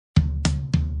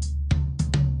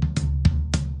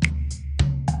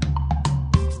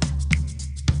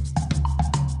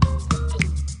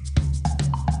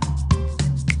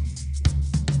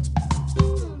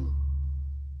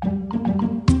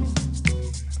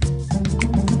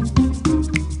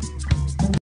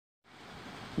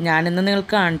ഞാനിന്ന്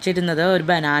നിങ്ങൾക്ക് കാണിച്ചിരുന്നത് ഒരു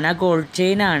ബനാന ഗോൾഡ്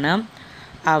ചെയിനാണ്.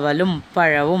 അവലും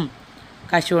പഴവും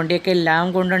കശുവണ്ടിയൊക്കെ എല്ലാം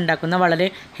കൊണ്ടുണ്ടാക്കുന്ന വളരെ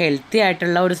ഹെൽത്തി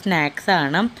ആയിട്ടുള്ള ഒരു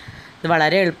സ്നാക്സാണ്. ഇത്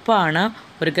വളരെ എളുപ്പമാണ്.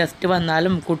 ഒരു ഗസ്റ്റ്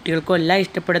വന്നാലും കുട്ടികൾക്കും എല്ലാം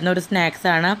ഇഷ്ടപ്പെടുന്ന ഒരു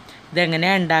സ്നാക്സാണ്.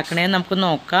 ഇതെങ്ങനെയാണ് ഉണ്ടാക്കണേന്ന് നമുക്ക്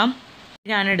നോക്കാം.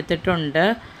 ഞാൻ എടുത്തിട്ടുണ്ട്.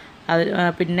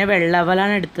 പിന്നെ വെള്ള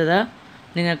അവലാണ് എടുത്തത്.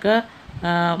 നിങ്ങൾക്ക്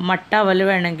മട്ട അവൽ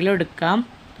വേണമെങ്കിലും എടുക്കാം.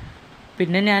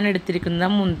 പിന്നെ ഞാൻ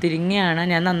എടുത്തിരിക്കുന്നത് മുന്തിരിങ്ങയാണ്.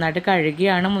 ഞാൻ നന്നായിട്ട്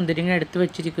കഴുകിയാണ് മുന്തിരിങ്ങ എടുത്ത്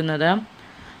വെച്ചിരിക്കുന്നത്.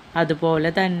 അതുപോലെ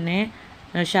തന്നെ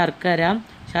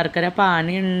ശർക്കര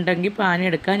പാനി ഉണ്ടെങ്കിൽ പാനി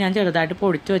എടുക്കാം. ഞാൻ ചെറുതായിട്ട്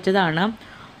പൊടിച്ച് വെച്ചതാണ്.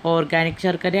 ഓർഗാനിക്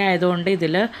ശർക്കര ആയതുകൊണ്ട്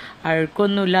ഇതിൽ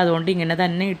അഴുക്കൊന്നുമില്ല. അതുകൊണ്ട് ഇങ്ങനെ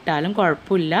തന്നെ ഇട്ടാലും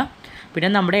കുഴപ്പമില്ല. പിന്നെ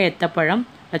നമ്മുടെ ഏത്തപ്പഴം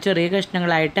ചെറിയ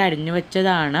കഷ്ണങ്ങളായിട്ട് അരിഞ്ഞു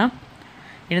വെച്ചതാണ്.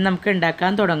 ഇനി നമുക്ക്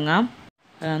ഉണ്ടാക്കാൻ തുടങ്ങാം.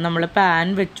 നമ്മൾ പാൻ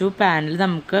വെച്ചു. പാനിൽ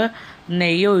നമുക്ക്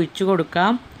നെയ്യ് ഒഴിച്ചു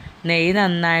കൊടുക്കാം. നെയ്യ്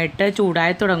നന്നായിട്ട്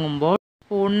ചൂടായി തുടങ്ങുമ്പോൾ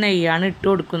സ്പൂൺ നെയ്യാണ് ഇട്ട്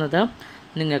കൊടുക്കുന്നത്.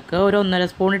 നിങ്ങൾക്ക് ഒരു 1.5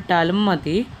 സ്പൂൺ ഇട്ടാലും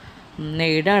മതി.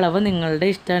 നെയ്യുടെ അളവ് നിങ്ങളുടെ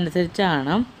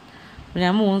ഇഷ്ടമനുസരിച്ചാണ്.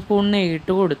 ഞാൻ 3 സ്പൂൺ നെയ്യ്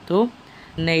ഇട്ട് കൊടുത്തു.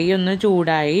 നെയ്യൊന്ന്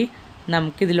ചൂടായി.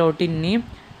 നമുക്കിതിലോട്ട് ഇനി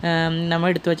നമ്മൾ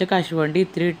എടുത്തു വെച്ച കശുവണ്ടി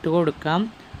ഇത്തിരി ഇട്ട് കൊടുക്കാം.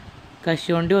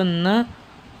 കശുവണ്ടി ഒന്ന്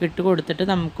ഇട്ട് കൊടുത്തിട്ട്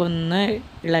നമുക്കൊന്ന്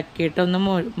ഇളക്കിയിട്ടൊന്ന്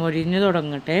മൊരിഞ്ഞ്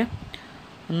തുടങ്ങട്ടെ.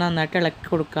 ഒന്ന് നന്നായിട്ട് ഇളക്കി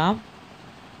കൊടുക്കാം.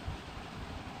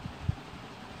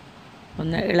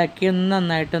 ഒന്ന്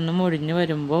നന്നായിട്ടൊന്ന് മൊരിഞ്ഞ്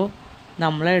വരുമ്പോൾ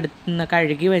നമ്മൾ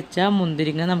കഴുകി വെച്ച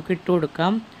മുന്തിരിങ്ങ നമുക്ക് ഇട്ട്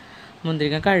കൊടുക്കാം.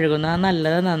 മുന്തിരിങ്ങ കഴുകുന്നത്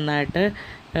നല്ലത്. നന്നായിട്ട്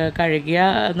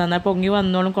നന്നായി പൊങ്ങി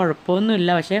വന്നോളും,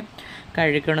 കുഴപ്പമൊന്നുമില്ല. പക്ഷേ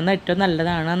കഴുകണമെന്ന് ഏറ്റവും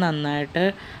നല്ലതാണ്. നന്നായിട്ട്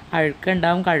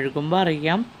അഴുക്കുണ്ടാവും. കഴുകുമ്പോൾ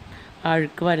അറിയാം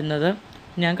അഴുക്ക് വരുന്നത്.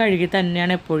 ഞാൻ കഴുകി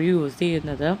തന്നെയാണ് എപ്പോഴും യൂസ്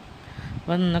ചെയ്യുന്നത്.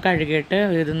 അപ്പോൾ ഒന്ന് കഴുകിയിട്ട്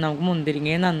ഇത് നമുക്ക്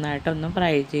മുന്തിരിങ്ങയും നന്നായിട്ടൊന്ന്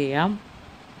ഫ്രൈ ചെയ്യാം.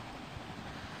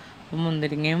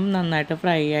 മുന്തിരിങ്ങയും നന്നായിട്ട്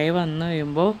ഫ്രൈ ആയി വന്നു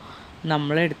കഴിയുമ്പോൾ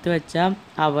നമ്മൾ എടുത്ത് വെച്ച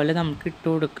അവൽ നമുക്ക് ഇട്ട്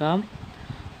കൊടുക്കാം.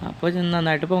 അപ്പോൾ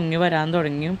നന്നായിട്ട് പൊങ്ങി വരാൻ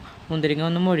തുടങ്ങി. മുന്തിരിങ്ങ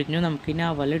ഒന്ന് മൊരിഞ്ഞു. നമുക്കിനി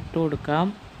അവൽ ഇട്ട് കൊടുക്കാം.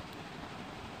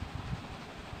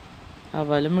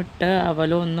 അവലും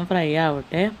ഒന്ന് ഫ്രൈ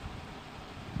ആവട്ടെ.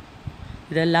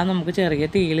 ഇതെല്ലാം നമുക്ക് ചെറിയ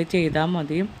തീയിൽ ചെയ്താൽ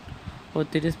മതി.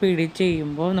 ഒത്തിരി സ്പീഡിൽ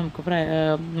ചെയ്യുമ്പോൾ നമുക്ക്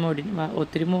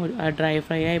ഒത്തിരി ഡ്രൈ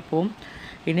ഫ്രൈ ആയിപ്പോവും.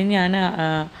 ഇനി ഞാൻ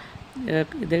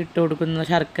ഇത് ഇട്ട് കൊടുക്കുന്നത്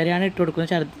ശർക്കരയാണ് ഇട്ട്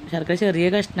കൊടുക്കുന്നത്. ശർക്കര ചെറിയ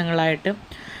കഷ്ണങ്ങളായിട്ട്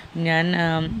ഞാൻ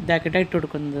ഇതാക്കിയിട്ടാണ് ഇട്ട്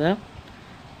കൊടുക്കുന്നത്.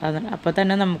 അപ്പോൾ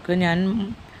തന്നെ ഞാൻ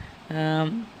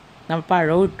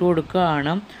പഴവും ഇട്ട്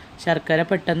കൊടുക്കുകയാണ്. ശർക്കര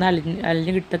പെട്ടെന്ന്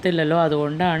അലിഞ്ഞ് കിട്ടത്തില്ലല്ലോ,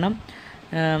 അതുകൊണ്ടാണ്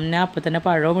ഞാൻ അപ്പം തന്നെ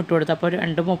പഴവും ഇട്ട് കൊടുത്തത്. അപ്പോൾ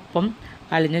രണ്ടും ഒപ്പം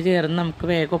അലിഞ്ഞ് ചേർന്ന് നമുക്ക്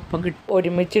വേഗം ഒപ്പം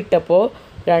ഒരുമിച്ചിട്ടപ്പോൾ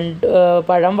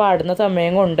പഴം വാടുന്ന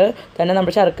സമയം കൊണ്ട് തന്നെ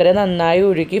നമ്മുടെ ശർക്കര നന്നായി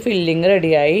ഉരുക്കി ഫില്ലിങ്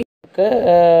റെഡിയായി. നമുക്ക്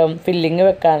ഫില്ലിങ്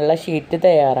വെക്കാനുള്ള ഷീറ്റ്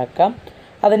തയ്യാറാക്കാം.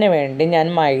 അതിന് വേണ്ടി ഞാൻ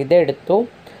മൈദ എടുത്തു.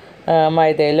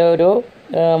 മൈദയിൽ ഒരു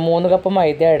 3 കപ്പ്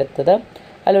മൈദ എടുത്തത്.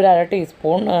 അതിലൊരു 1/2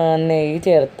 ടീസ്പൂൺ നെയ്യ്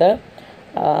ചേർത്ത്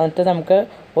എന്നിട്ട് നമുക്ക്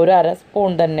ഒരു 1/2 സ്പൂൺ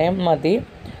തന്നെ മതി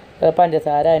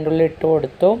പഞ്ചസാര അതിൻ്റെ ഉള്ളിൽ ഇട്ട്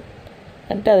കൊടുത്തു.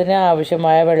 എന്നിട്ട് അതിന്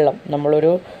ആവശ്യമായ വെള്ളം,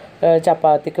 നമ്മളൊരു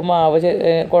ചപ്പാത്തിക്ക് മാവ്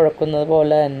കുഴക്കുന്നത്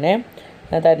പോലെ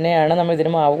തന്നെയാണ് നമ്മൾ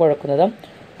ഇതിന് മാവ് കുഴക്കുന്നത്.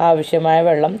 ആവശ്യമായ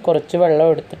വെള്ളം, കുറച്ച് വെള്ളം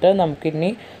എടുത്തിട്ട് നമുക്കിനി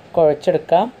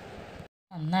കുഴച്ചെടുക്കാം.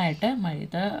 നന്നായിട്ട്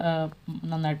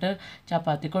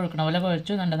ചപ്പാത്തി കുഴക്കണ പോലെ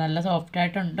കുഴച്ചു. നല്ല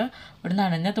സോഫ്റ്റായിട്ടുണ്ട്. ഒരു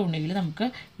നനഞ്ഞ തുണിയിൽ നമുക്ക്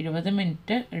 20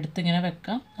 മിനിറ്റ് എടുത്തിങ്ങനെ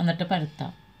വെക്കാം. എന്നിട്ട്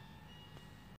പരത്താം.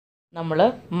 നമ്മൾ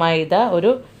മൈദ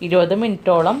ഒരു 20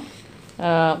 മിനിറ്റോളം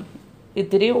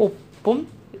ഇത്തിരി ഉപ്പും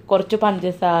കുറച്ച്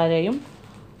പഞ്ചസാരയും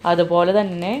അതുപോലെ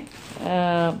തന്നെ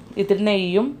ഇത്തിരി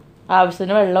നെയ്യും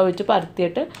ആവശ്യത്തിന് വെള്ളം ഒഴിച്ച്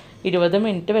പരത്തിയിട്ട് 20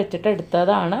 മിനിറ്റ് വെച്ചിട്ട്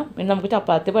എടുത്തതാണ്. ഇനി നമുക്ക്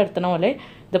ചപ്പാത്തി പരത്തണ പോലെ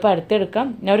ഇത് പരത്തിയെടുക്കാം.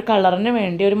 ഞാൻ ഒരു കളറിന്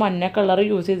വേണ്ടി ഒരു മഞ്ഞ കളർ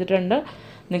യൂസ് ചെയ്തിട്ടുണ്ട്.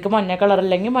 നിങ്ങൾക്ക് മഞ്ഞ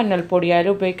കളറില്ലെങ്കിൽ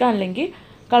മഞ്ഞൾപ്പൊടിയായാലും ഉപയോഗിക്കാം, അല്ലെങ്കിൽ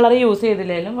കളർ യൂസ്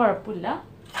ചെയ്തില്ലെങ്കിലും കുഴപ്പമില്ല.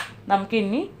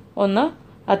 നമുക്കിനി ഒന്ന്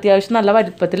അത്യാവശ്യം നല്ല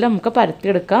വലുപ്പത്തിൽ നമുക്ക്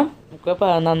പരത്തിയെടുക്കാം. നമുക്ക്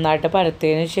നന്നായിട്ട്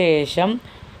പരത്തിയതിന് ശേഷം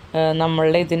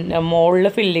നമ്മളുടെ ഇതിൻ്റെ മുകളിൽ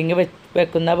ഫില്ലിങ്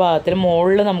വെക്കുന്ന ഭാഗത്തിൽ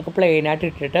മുകളിൽ നമുക്ക് പ്ലെയിനായിട്ട്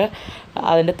ഇട്ടിട്ട്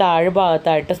അതിൻ്റെ താഴെ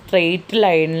ഭാഗത്തായിട്ട് സ്ട്രെയിറ്റ്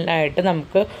ലൈനായിട്ട്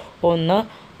നമുക്ക് ഒന്ന്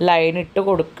ലൈൻ ഇട്ട്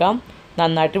കൊടുക്കാം.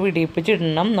 നന്നായിട്ട്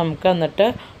പിടിപ്പിച്ചിടണം നമുക്ക്. എന്നിട്ട്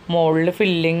മുകളിൽ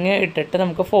ഫില്ലിങ് ഇട്ടിട്ട്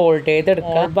നമുക്ക് ഫോൾഡ്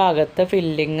ചെയ്തെടുക്കാം. ഭാഗത്ത്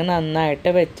ഫില്ലിങ് നന്നായിട്ട്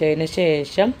വെച്ചതിന്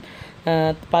ശേഷം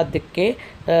പതുക്കെ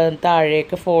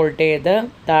താഴേക്ക് ഫോൾഡ് ചെയ്ത്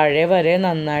താഴെ വരെ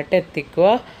നന്നായിട്ട്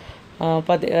എത്തിക്കുക.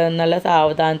 നല്ല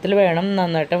സാവധാനത്തിൽ വേണം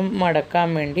നന്നായിട്ട് മടക്കാൻ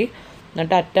വേണ്ടി.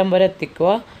 എന്നിട്ട് അറ്റം വരെ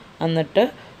എത്തിക്കുക. എന്നിട്ട്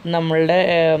നമ്മളുടെ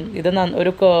ഇത്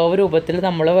ഒരു കേവ് രൂപത്തിൽ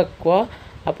നമ്മൾ വെക്കുക.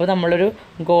 അപ്പോൾ നമ്മളൊരു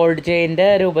ഗോൾഡ് ചെയിൻ്റെ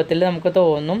രൂപത്തിൽ നമുക്ക്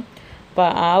തോന്നും. അപ്പോൾ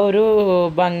ആ ഒരു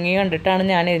ഭംഗി കണ്ടിട്ടാണ്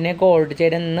ഞാൻ ഇതിനെ ഗോൾഡ്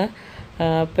ചെയിൻ എന്ന്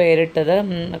പേരിട്ടത്.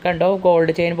 കണ്ടോ,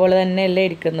 ഗോൾഡ് ചെയിൻ പോലെ തന്നെയല്ലേ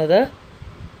ഇരിക്കുന്നത്.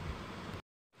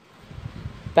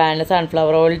 പാനിൽ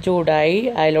സൺഫ്ലവർ ഓയിൽ ചൂടായി.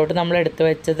 അതിലോട്ട് നമ്മൾ എടുത്തു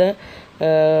വെച്ചത്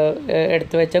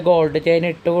എടുത്തു വെച്ച ഗോൾഡ് ചെയിൻ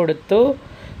ഇട്ട് കൊടുത്തു.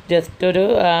 ജസ്റ്റ്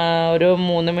ഒരു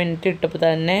 3 മിനിറ്റ് ഇട്ടപ്പോൾ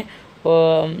തന്നെ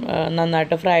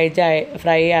നന്നായിട്ട്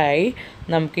ഫ്രൈ ആയി.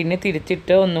 നമുക്കിനി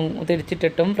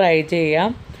തിരിച്ചിട്ടിട്ടും ഫ്രൈ ചെയ്യാം.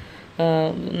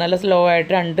 നല്ല സ്ലോ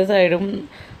ആയിട്ട് 2 സൈഡും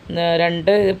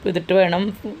 2 ഇതിട്ട് വേണം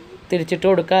തിരിച്ചിട്ട്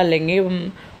കൊടുക്കുക, അല്ലെങ്കിൽ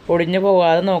ഒടിഞ്ഞു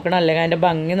പോകാതെ നോക്കണം, അല്ലെങ്കിൽ അതിൻ്റെ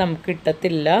ഭംഗി നമുക്ക്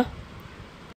കിട്ടത്തില്ല.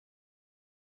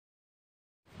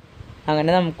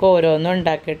 അങ്ങനെ നമുക്ക് ഓരോന്നും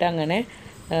ഉണ്ടാക്കിയിട്ട് അങ്ങനെ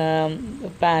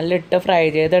പാനിലിട്ട് ഫ്രൈ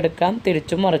ചെയ്തെടുക്കാം.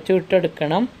 തിരിച്ചും മറിച്ചും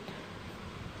ഇട്ടെടുക്കണം.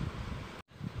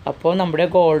 അപ്പോൾ നമ്മുടെ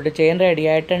ഗോൾഡ് ചെയിൻ റെഡി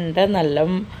ആയിട്ടുണ്ട്. നല്ല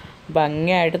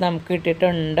ഭംഗിയായിട്ട് നമുക്ക്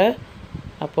കിട്ടിയിട്ടുണ്ട്.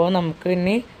 അപ്പോൾ നമുക്ക്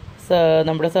ഇനി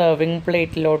നമ്മുടെ സെർവിങ്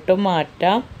പ്ലേറ്റിലോട്ട്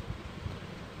മാറ്റാം.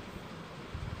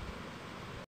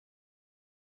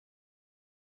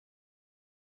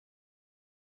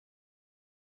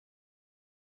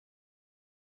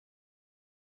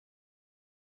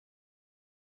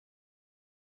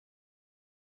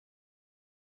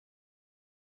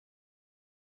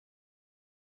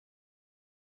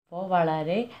 അപ്പോൾ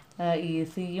വളരെ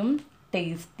ഈസിയും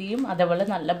ടേസ്റ്റിയും അതേപോലെ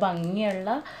നല്ല ഭംഗിയുള്ള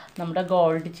നമ്മുടെ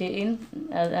ഗോൾഡ് ചെയിൻ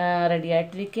റെഡി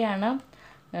ആയിട്ടിരിക്കുകയാണ്.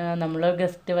 നമ്മൾ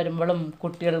ഗസ്റ്റ് വരുമ്പോഴും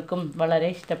കുട്ടികൾക്കും വളരെ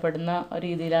ഇഷ്ടപ്പെടുന്ന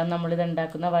രീതിയിലാണ് നമ്മളിത്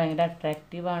ഉണ്ടാക്കുന്നത്. ഭയങ്കര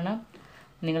അട്രാക്റ്റീവാണ്.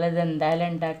 നിങ്ങളിത് എന്തായാലും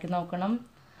ഉണ്ടാക്കി നോക്കണം,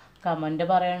 കമൻറ്റ്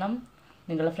പറയണം,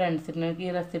 നിങ്ങളുടെ ഫ്രണ്ട്സിനൊക്കെ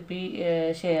ഈ റെസിപ്പി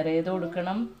ഷെയർ ചെയ്ത്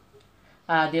കൊടുക്കണം.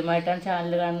 ആദ്യമായിട്ടാണ്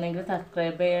ചാനൽ കാണുന്നതെങ്കിൽ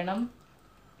സബ്സ്ക്രൈബ് ചെയ്യണം.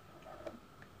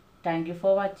 Thank you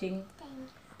for watching.